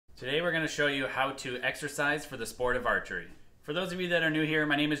Today we're going to show you how to exercise for the sport of archery. For those of you that are new here,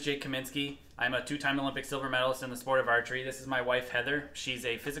 my name is Kaminski. I'm a two-time Olympic silver medalist in the sport of archery. This is my wife, Heather. She's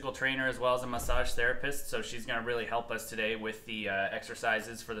a physical trainer as well as a massage therapist, so she's going to really help us today with the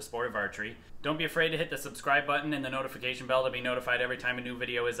exercises for the sport of archery. Don't be afraid to hit the subscribe button and the notification bell to be notified every time a new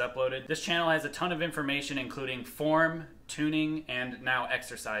video is uploaded. This channel has a ton of information, including form, tuning, and now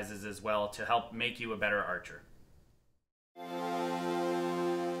exercises as well to help make you a better archer.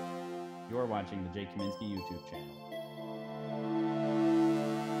 You're watching the Kaminski YouTube channel.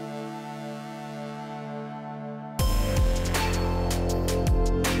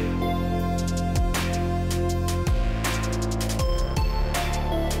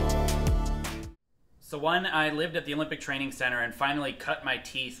 So one, I lived at the Olympic Training Center and finally cut my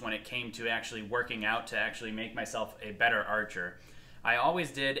teeth when it came to actually working out to actually make myself a better archer. I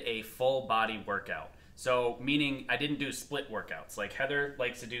always did a full body workout. So meaning I didn't do split workouts. Like Heather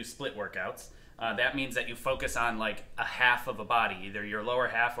likes to do split workouts. That means that you focus on like a half of a body, either your lower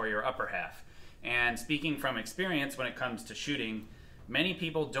half or your upper half. And speaking from experience when it comes to shooting, many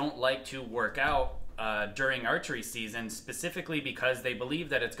people don't like to work out during archery season specifically because they believe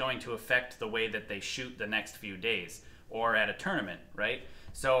that it's going to affect the way that they shoot the next few days or at a tournament, right?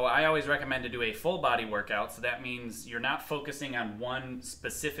 So I always recommend to do a full body workout. So that means you're not focusing on one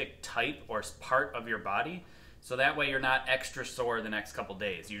specific type or part of your body. So that way you're not extra sore the next couple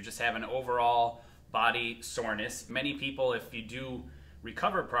days. You just have an overall body soreness. Many people, if you do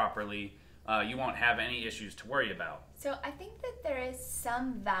recover properly, you won't have any issues to worry about. So I think that there is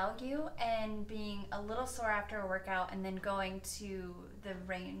some value in being a little sore after a workout and then going to the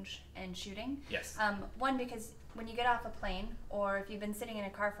range and shooting. Yes. One, because when you get off a plane or if you've been sitting in a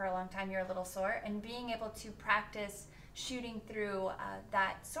car for a long time, you're a little sore, and being able to practice shooting through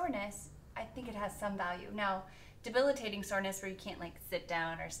that soreness, I think it has some value. Now, debilitating soreness where you can't like sit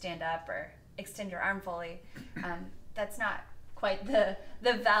down or stand up or extend your arm fully, that's not quite the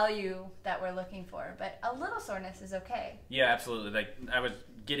value that we're looking for, but a little soreness is okay. Yeah, absolutely. Like I was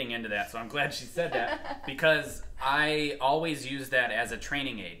getting into that, so I'm glad she said that because I always use that as a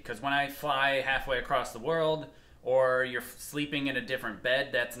training aid. Because when I fly halfway across the world, or you're sleeping in a different bed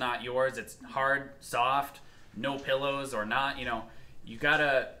that's not yours, it's hard, soft, no pillows or not, you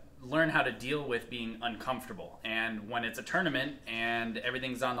gotta learn how to deal with being uncomfortable. And when it's a tournament and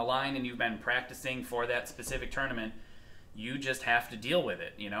everything's on the line and you've been practicing for that specific tournament, you just have to deal with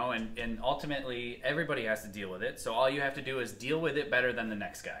it, and ultimately everybody has to deal with it. So all you have to do is deal with it better than the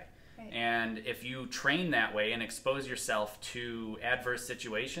next guy. Right. And if you train that way and expose yourself to adverse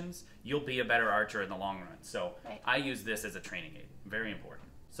situations, you'll be a better archer in the long run. So right. I use this as a training aid. Very important.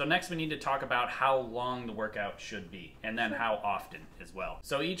 So next we need to talk about how long the workout should be and then how often as well.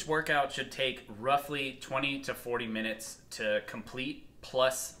 So each workout should take roughly 20 to 40 minutes to complete,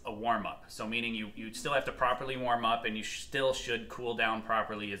 plus a warm-up. So meaning you still have to properly warm up and you still should cool down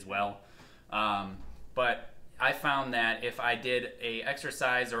properly as well. But I found that if I did a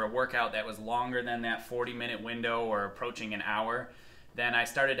exercise or a workout that was longer than that 40-minute window or approaching an hour, then I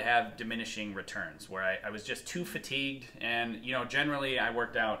started to have diminishing returns where I was just too fatigued. And generally I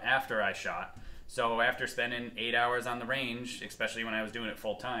worked out after I shot. So after spending 8 hours on the range, especially when I was doing it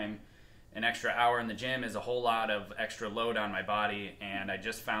full time, an extra hour in the gym is a whole lot of extra load on my body, and I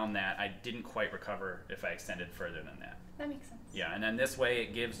just found that I didn't quite recover if I extended further than that. That makes sense. Yeah, and then this way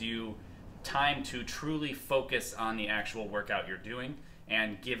it gives you time to truly focus on the actual workout you're doing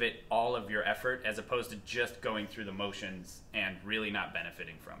and give it all of your effort as opposed to just going through the motions and really not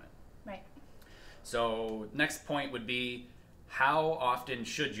benefiting from it. Right. So next point would be, how often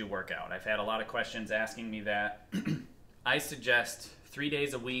should you work out? I've had a lot of questions asking me that. I suggest 3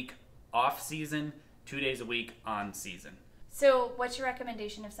 days a week off season, 2 days a week on season. So what's your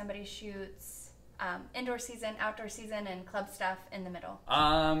recommendation if somebody shoots indoor season, outdoor season, and club stuff in the middle?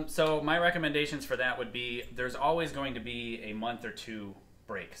 So my recommendations for that would be, there's always going to be a month or two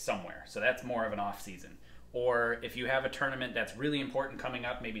break somewhere. So that's more of an off season. Or if you have a tournament that's really important coming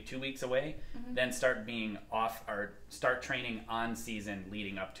up, maybe 2 weeks away, then start being off or start training on season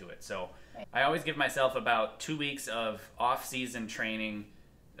leading up to it. So right. I always give myself about 2 weeks of off season training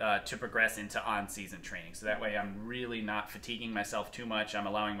to progress into on-season training. So that way I'm really not fatiguing myself too much. I'm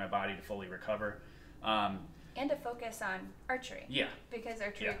allowing my body to fully recover. And to focus on archery. Yeah. Because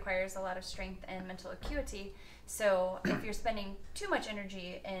archery requires a lot of strength and mental acuity. So if you're spending too much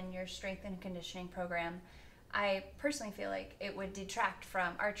energy in your strength and conditioning program, I personally feel like it would detract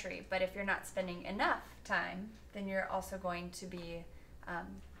from archery. But if you're not spending enough time, then you're also going to be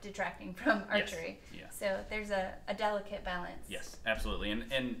detracting from archery. Yes. Yeah. So there's a delicate balance. Yes, absolutely.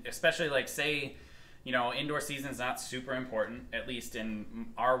 And especially like say you know, indoor season is not super important, at least in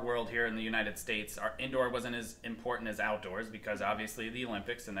our world here in the United States. Our indoor wasn't as important as outdoors because obviously the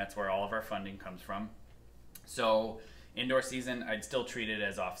Olympics, and that's where all of our funding comes from. So indoor season, I'd still treat it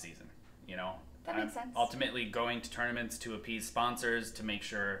as off season, you know. That makes sense. Ultimately going to tournaments to appease sponsors, to make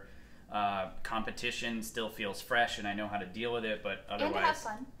sure competition still feels fresh and I know how to deal with it, but otherwise... And to have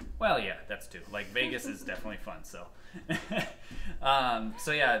fun. Well, yeah, that's too. Like Vegas is definitely fun, so...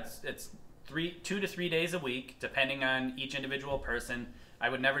 so yeah, it's 2 to 3 days a week, depending on each individual person. I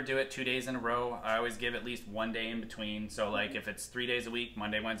would never do it 2 days in a row. I always give at least 1 day in between. So like if it's 3 days a week,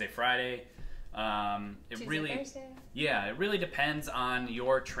 Monday, Wednesday, Friday, Thursday. Yeah, it really depends on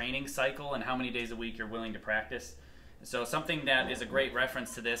your training cycle and how many days a week you're willing to practice. So something that is a great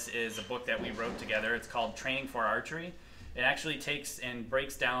reference to this is a book that we wrote together. It's called Training for Archery. It actually takes and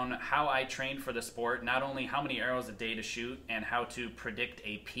breaks down how I trained for the sport, not only how many arrows a day to shoot and how to predict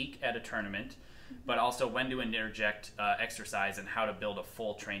a peak at a tournament, but also when to interject exercise and how to build a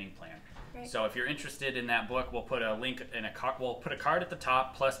full training plan. Right. So if you're interested in that book, we'll put a link in we'll put a card at the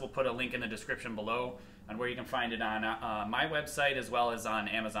top, plus we'll put a link in the description below on where you can find it on my website as well as on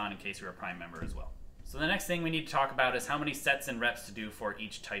Amazon in case you're a Prime member as well. So the next thing we need to talk about is how many sets and reps to do for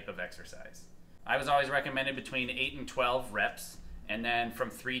each type of exercise. I was always recommended between 8 and 12 reps, and then from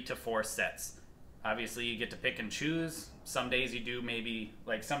 3 to 4 sets. Obviously, you get to pick and choose. Some days you do maybe,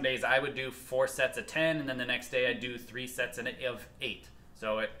 like some days I would do 4 sets of 10, and then the next day I'd do 3 sets of 8.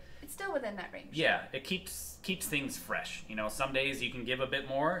 So it's still within that range. Yeah, it keeps things fresh. You know, some days you can give a bit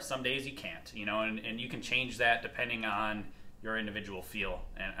more, some days you can't. You know, and you can change that depending on your individual feel,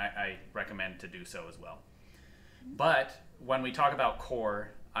 and I recommend to do so as well. But when we talk about core,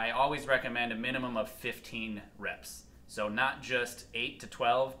 I always recommend a minimum of 15 reps. So not just 8 to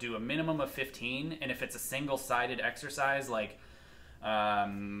 12, do a minimum of 15. And if it's a single-sided exercise, like,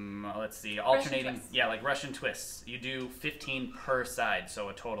 let's see, alternating, like Russian twists, you do 15 per side, so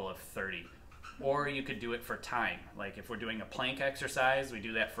a total of 30. Or you could do it for time. Like if we're doing a plank exercise, we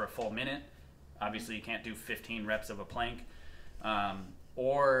do that for a full minute. Obviously, you can't do 15 reps of a plank.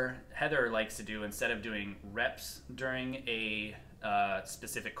 Or Heather likes to do, instead of doing reps during a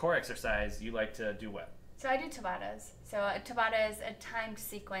specific core exercise, you like to do what? So I do Tabatas. So a Tabata is a timed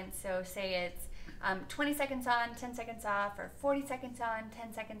sequence. So say it's 20 seconds on, 10 seconds off, or 40 seconds on,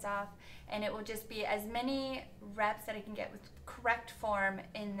 10 seconds off, and it will just be as many reps that I can get with correct form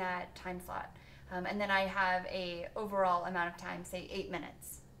in that time slot. And then I have a overall amount of time, say 8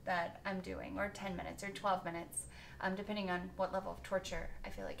 minutes that I'm doing, or 10 minutes, or 12 minutes. Depending on what level of torture I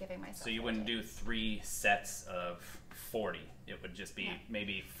feel like giving myself. So you wouldn't do 3 sets of 40. It would just be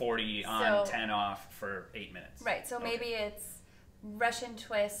maybe 40 on, 10 off for 8 minutes. Right. So maybe it's Russian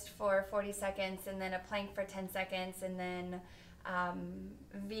twist for 40 seconds, and then a plank for 10 seconds, and then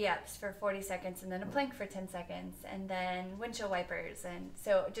V-ups for 40 seconds, and then a plank for 10 seconds, and then windshield wipers. And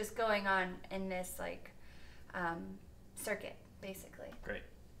so just going on in this like circuit, basically. Great.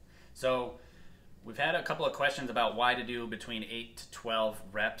 So we've had a couple of questions about why to do between 8 to 12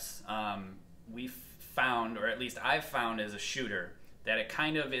 reps. We've found, or at least I've found as a shooter, that it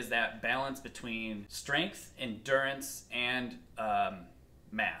kind of is that balance between strength, endurance, and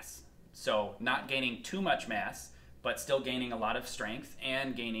mass. So not gaining too much mass, but still gaining a lot of strength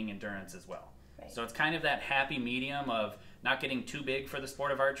and gaining endurance as well. Right. So it's kind of that happy medium of not getting too big for the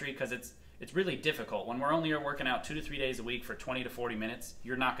sport of archery, because it's really difficult. When we're only working out 2 to 3 days a week for 20 to 40 minutes,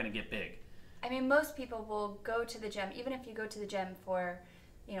 you're not going to get big. I mean, most people will go to the gym, even if you go to the gym for,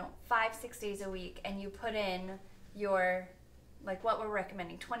 5-6 days a week, and you put in your, like what we're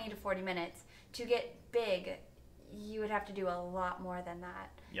recommending, 20 to 40 minutes, to get big, you would have to do a lot more than that.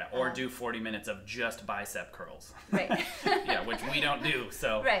 Yeah, or do 40 minutes of just bicep curls. Right. Yeah, which we don't do,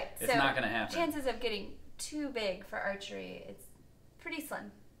 so right. It's not going to happen. Chances of getting too big for archery, it's pretty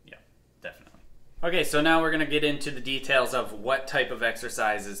slim. Yeah, definitely. Okay, so now we're going to get into the details of what type of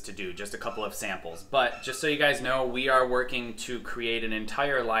exercises to do, just a couple of samples. But just so you guys know, we are working to create an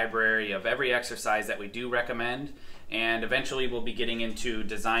entire library of every exercise that we do recommend, and eventually we'll be getting into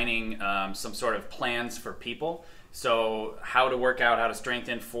designing some sort of plans for people. So how to work out, how to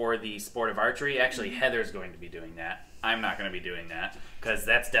strengthen for the sport of archery. Actually, Heather's going to be doing that. I'm not going to be doing that, because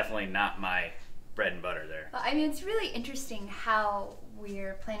that's definitely not my bread and butter there. Well, I mean, it's really interesting how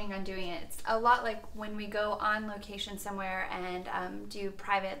we're planning on doing it. It's a lot like when we go on location somewhere and do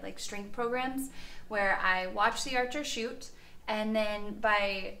private like strength programs, where I watch the archer shoot, and then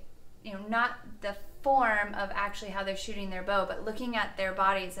by not the form of actually how they're shooting their bow, but looking at their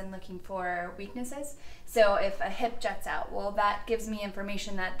bodies and looking for weaknesses. So if a hip juts out, well, that gives me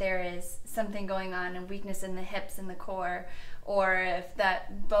information that there is something going on, and weakness in the hips and the core. Or if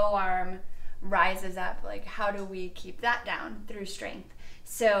that bow arm rises up. Like, how do we keep that down through strength?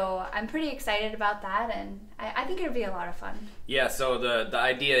 So I'm pretty excited about that, and I think it'll be a lot of fun. Yeah, so the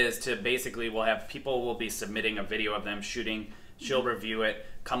idea is to basically, we'll have people will be submitting a video of them shooting. She'll review it,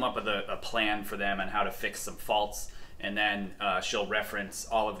 come up with a plan for them on how to fix some faults, and then she'll reference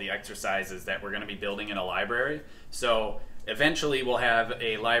all of the exercises that we're going to be building in a library. So eventually we'll have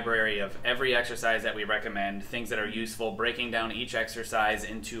a library of every exercise that we recommend, things that are useful, breaking down each exercise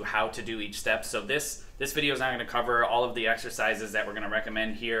into how to do each step. So this video is not going to cover all of the exercises that we're going to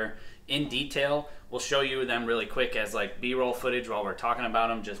recommend here in detail. We'll show you them really quick as like B-roll footage while we're talking about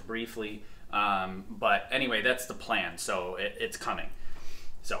them just briefly. But anyway, that's the plan, so it's coming.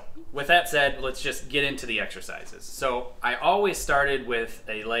 So with that said, let's just get into the exercises. So I always started with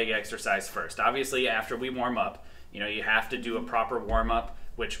a leg exercise first. Obviously, after we warm up, you have to do a proper warm-up,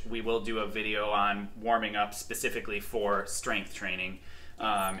 which we will do a video on warming up specifically for strength training.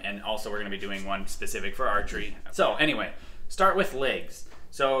 And also we're going to be doing one specific for archery. So anyway, start with legs.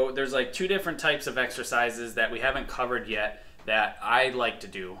 So there's like 2 different types of exercises that we haven't covered yet that I like to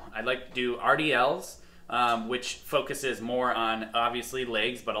do. I like to do RDLs, which focuses more on obviously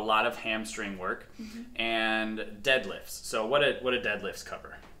legs, but a lot of hamstring work, and deadlifts. So what do deadlifts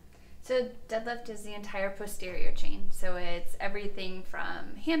cover? So deadlift is the entire posterior chain. So it's everything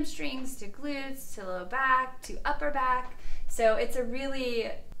from hamstrings to glutes to low back to upper back. So it's a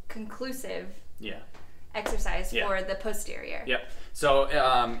really conclusive exercise for the posterior. Yep. So,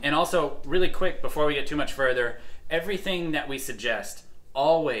 and also really quick, before we get too much further, everything that we suggest,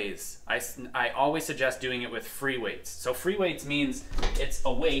 I always suggest doing it with free weights. So free weights means it's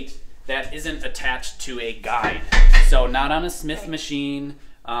a weight that isn't attached to a guide. So not on a Smith machine.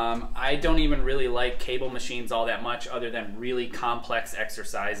 I don't even really like cable machines all that much, other than really complex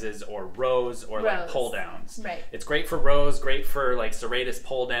exercises or rows or like pull downs. Right. It's great for rows, great for like serratus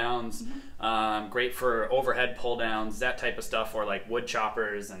pull downs, great for overhead pull downs, that type of stuff, or like wood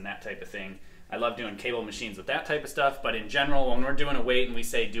choppers and that type of thing. I love doing cable machines with that type of stuff, but in general, when we're doing a weight and we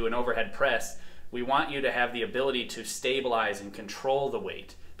say do an overhead press, we want you to have the ability to stabilize and control the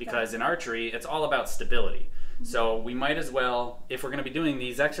weight, because in archery, it's all about stability. So we might as well, if we're going to be doing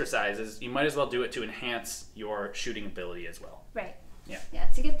these exercises, you might as well do it to enhance your shooting ability as well. Right. Yeah. Yeah,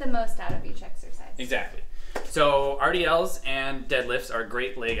 to get the most out of each exercise. Exactly. So RDLs and deadlifts are a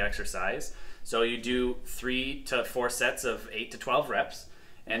great leg exercise. So you do 3 to 4 sets of 8 to 12 reps,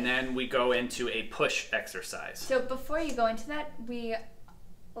 and then we go into a push exercise. So before you go into that, we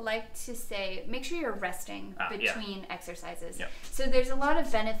like to say make sure you're resting between exercises. Yep. So there's a lot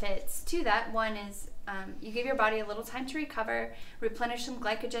of benefits to that. One is you give your body a little time to recover, replenish some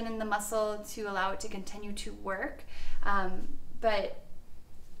glycogen in the muscle to allow it to continue to work. But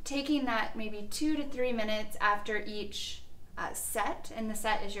taking that maybe 2 to 3 minutes after each set, and the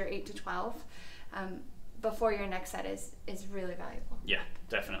set is your 8 to 12, before your next set is really valuable. Yeah,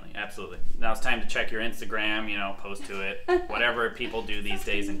 definitely, absolutely. Now it's time to check your Instagram, post to it, whatever people do these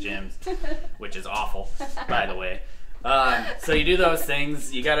days in gyms, which is awful, by the way. So you do those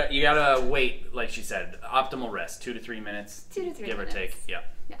things. You gotta wait, like she said, optimal rest, 2 to 3 minutes, 2 to 3 give minutes. or take.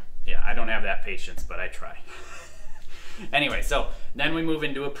 Yeah. I don't have that patience, but I try. Anyway, so then we move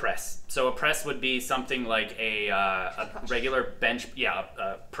into a press. So a press would be something like a regular bench,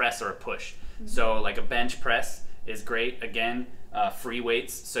 a press or a push. So like a bench press is great. Again, free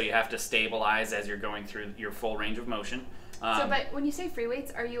weights, so you have to stabilize as you're going through your full range of motion. But when you say free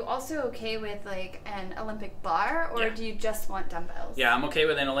weights, are you also okay with like an Olympic bar, or do you just want dumbbells? Yeah, I'm okay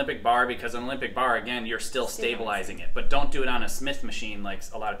with an Olympic bar, because an Olympic bar, again, you're still stabilizing it. But don't do it on a Smith machine like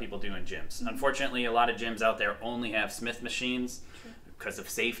a lot of people do in gyms. Unfortunately, a lot of gyms out there only have Smith machines because of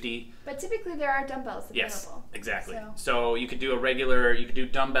safety. But typically there are dumbbells available. Yes, exactly. So you could do you could do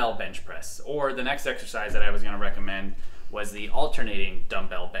dumbbell bench press. Or the next exercise that I was going to recommend was the alternating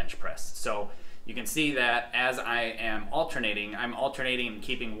dumbbell bench press. So you can see that as I am alternating, I'm alternating and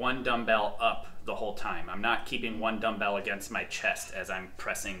keeping one dumbbell up the whole time. I'm not keeping one dumbbell against my chest as I'm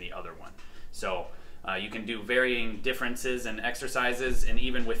pressing the other one. So you can do varying differences in exercises, and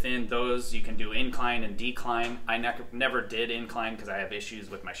even within those, you can do incline and decline. I never did incline because I have issues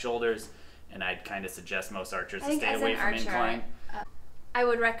with my shoulders, and I'd kind of suggest most archers to stay away from incline. I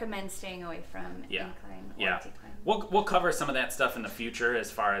would recommend staying away from incline or decline. We'll cover some of that stuff in the future as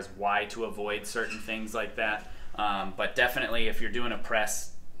far as why to avoid certain things like that. But definitely, if you're doing a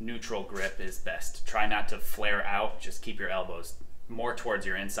press, neutral grip is best. Try not to flare out. Just keep your elbows more towards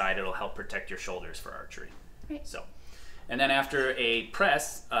your inside. It'll help protect your shoulders for archery. Right. So, and then after a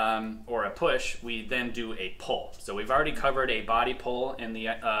press or a push, we then do a pull. So we've already covered a body pull in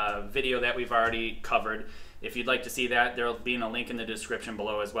the video that we've already covered. if you'd like to see that, there'll be a link in the description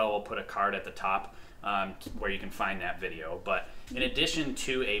below as well. We'll put a card at the top where you can find that video. But in addition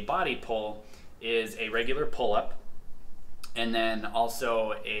to a body pull is a regular pull-up, and then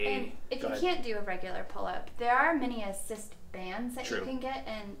also And if you can't do a regular pull-up, there are many assist bands that you can get,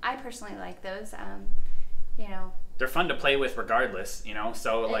 and I personally like those. You know, they're fun to play with regardless, you know,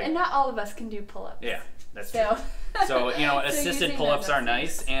 so like... And not all of us can do pull-ups. Yeah, that's true. So, you know, assisted pull-ups are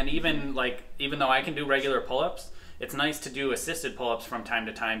nice, and even though I can do regular pull-ups, it's nice to do assisted pull-ups from time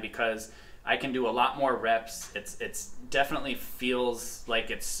to time because I can do a lot more reps. It's definitely feels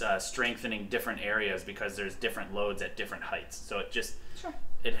like it's strengthening different areas because there's different loads at different heights. So it just,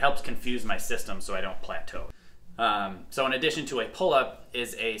 it helps confuse my system so I don't plateau. So in addition to a pull-up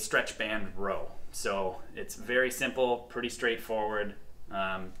is a stretch band row. So it's very simple, pretty straightforward.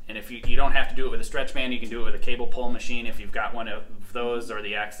 And if you don't have to do it with a stretch band, you can do it with a cable pull machine if you've got one of those or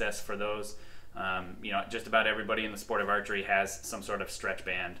the access for those. You know, just about everybody in the sport of archery has some sort of stretch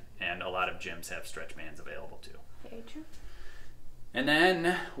band, and a lot of gyms have stretch bands available too. Very true. And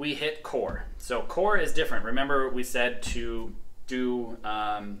then we hit core. So core is different. Remember we said to do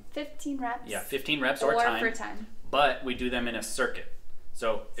 15 reps. Yeah, 15 reps or time. For time. But we do them in a circuit.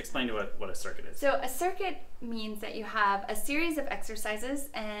 So explain to what a circuit is. So a circuit means that you have a series of exercises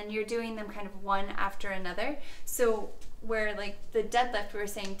and you're doing them kind of one after another. So where like the deadlift, we were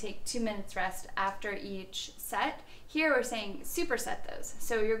saying take 2 minutes rest after each set. Here we're saying superset those.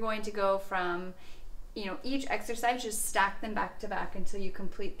 So you're going to go from, you know, each exercise, just stack them back to back until you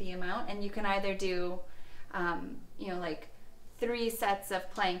complete the amount. And you can either do, you know, like 3 sets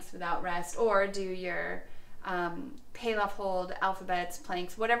of planks without rest, or do your Pallof hold, alphabets,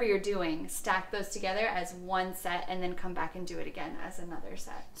 planks, whatever you're doing, stack those together as one set and then come back and do it again as another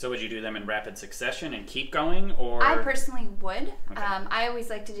set. So would you do them in rapid succession and keep going, or? I personally would. Okay. I always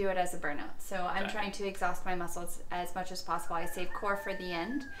like to do it as a burnout. So I'm trying to exhaust my muscles as much as possible. I save core for the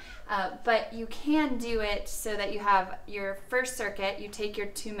end. But you can do it so that you have your first circuit, you take your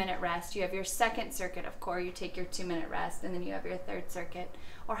 2-minute rest, you have your second circuit of core, you take your 2-minute rest, and then you have your third circuit,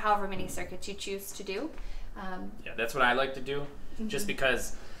 or however many circuits you choose to do. Yeah, that's what I like to do, just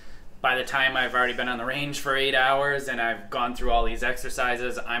because by the time I've already been on the range for 8 hours and I've gone through all these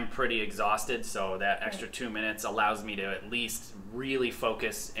exercises, I'm pretty exhausted, so that extra 2 minutes allows me to at least really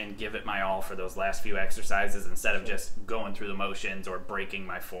focus and give it my all for those last few exercises instead of just going through the motions or breaking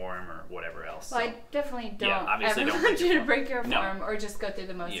my form or whatever else. Well, so, I definitely don't obviously ever want you to break your form No. or just go through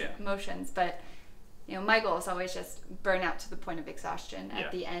the motions, but you know, my goal is always just burn out to the point of exhaustion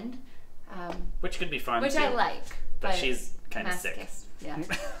at the end. Which could be fun Which too. I like. But she's kind of sick. Yeah.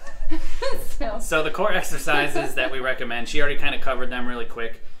 So the core exercises that we recommend, she already kind of covered them really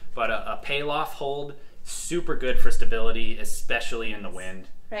quick, but a Pallof hold, super good for stability, especially in the wind.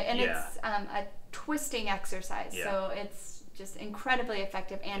 Right, and it's a twisting exercise, so it's just incredibly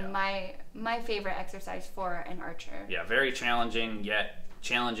effective and my favorite exercise for an archer. Yeah, very challenging, yet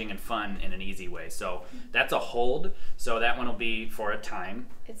challenging and fun in an easy way. So that's a hold. So that one will be for a time.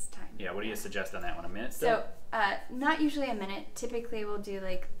 It's time. Yeah, what do you suggest on that one? A minute still? So not usually a minute. Typically we'll do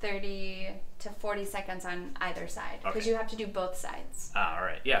like 30 to 40 seconds on either side because you have to do both sides. All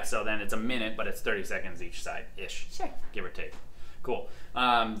right. Yeah, so then it's a minute, but it's 30 seconds each side-ish. Sure. Give or take. Cool.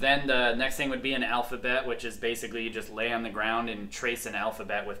 Then the next thing would be an alphabet, which is basically you just lay on the ground and trace an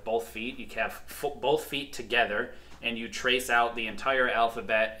alphabet with both feet. You have both feet together and you trace out the entire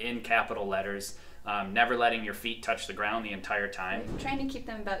alphabet in capital letters, never letting your feet touch the ground the entire time. Right. Trying to keep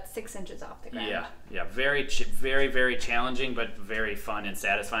them about 6 inches off the ground. Yeah. Very, very challenging, but very fun and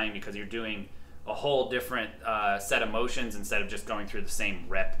satisfying because you're doing a whole different set of motions instead of just going through the same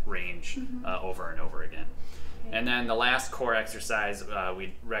rep range over and over again. Okay. And then the last core exercise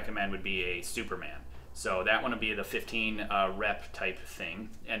we'd recommend would be a Superman. So that one would be the 15 rep type thing.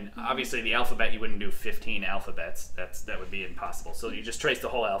 And obviously the alphabet, you wouldn't do 15 alphabets. That would be impossible. So you just trace the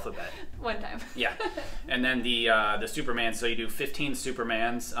whole alphabet. One time. Yeah. And then the Superman, so you do 15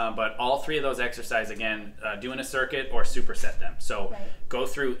 Supermans, but all 3 of those exercises, again, do in a circuit or superset them. So go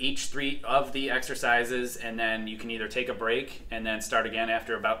through each 3 of the exercises, and then you can either take a break and then start again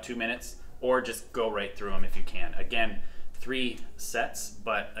after about 2 minutes, or just go right through them if you can. Again, 3 sets,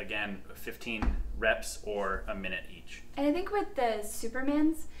 but again, 15 reps or a minute each. And I think with the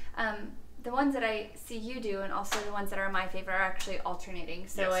Supermans, the ones that I see you do and also the ones that are my favorite are actually alternating.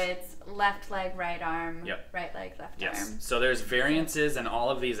 So it's left leg, right arm, right leg, left arm. So there's variances in all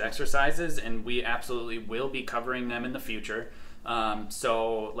of these exercises, and we absolutely will be covering them in the future.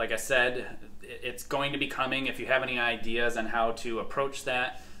 So like I said, it's going to be coming. If you have any ideas on how to approach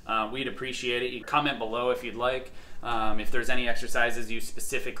that, we'd appreciate it. You comment below if you'd like. If there's any exercises you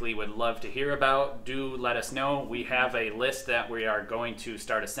specifically would love to hear about, do let us know. We have a list that we are going to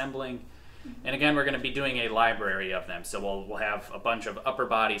start assembling. And again, we're going to be doing a library of them. So we'll have a bunch of upper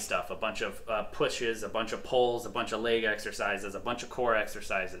body stuff, a bunch of pushes, a bunch of pulls, a bunch of leg exercises, a bunch of core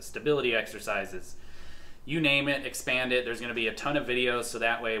exercises, stability exercises. You name it, expand it. There's going to be a ton of videos, so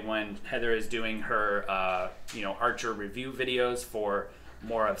that way when Heather is doing her Archer review videos for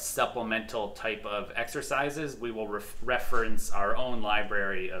more of supplemental type of exercises, we will reference our own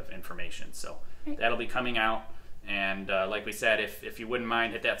library of information. So that'll be coming out. And like we said, if you wouldn't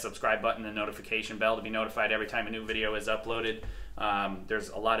mind, hit that subscribe button and notification bell to be notified every time a new video is uploaded. There's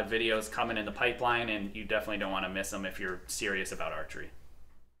a lot of videos coming in the pipeline, and you definitely don't want to miss them if you're serious about archery.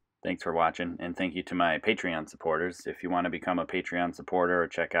 Thanks for watching, and thank you to my Patreon supporters. If you want to become a Patreon supporter or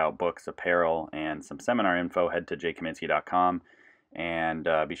check out books, apparel, and some seminar info, head to jkaminski.com, and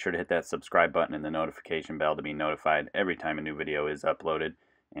be sure to hit that subscribe button and the notification bell to be notified every time a new video is uploaded.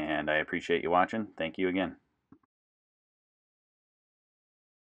 And I appreciate you watching. Thank you again.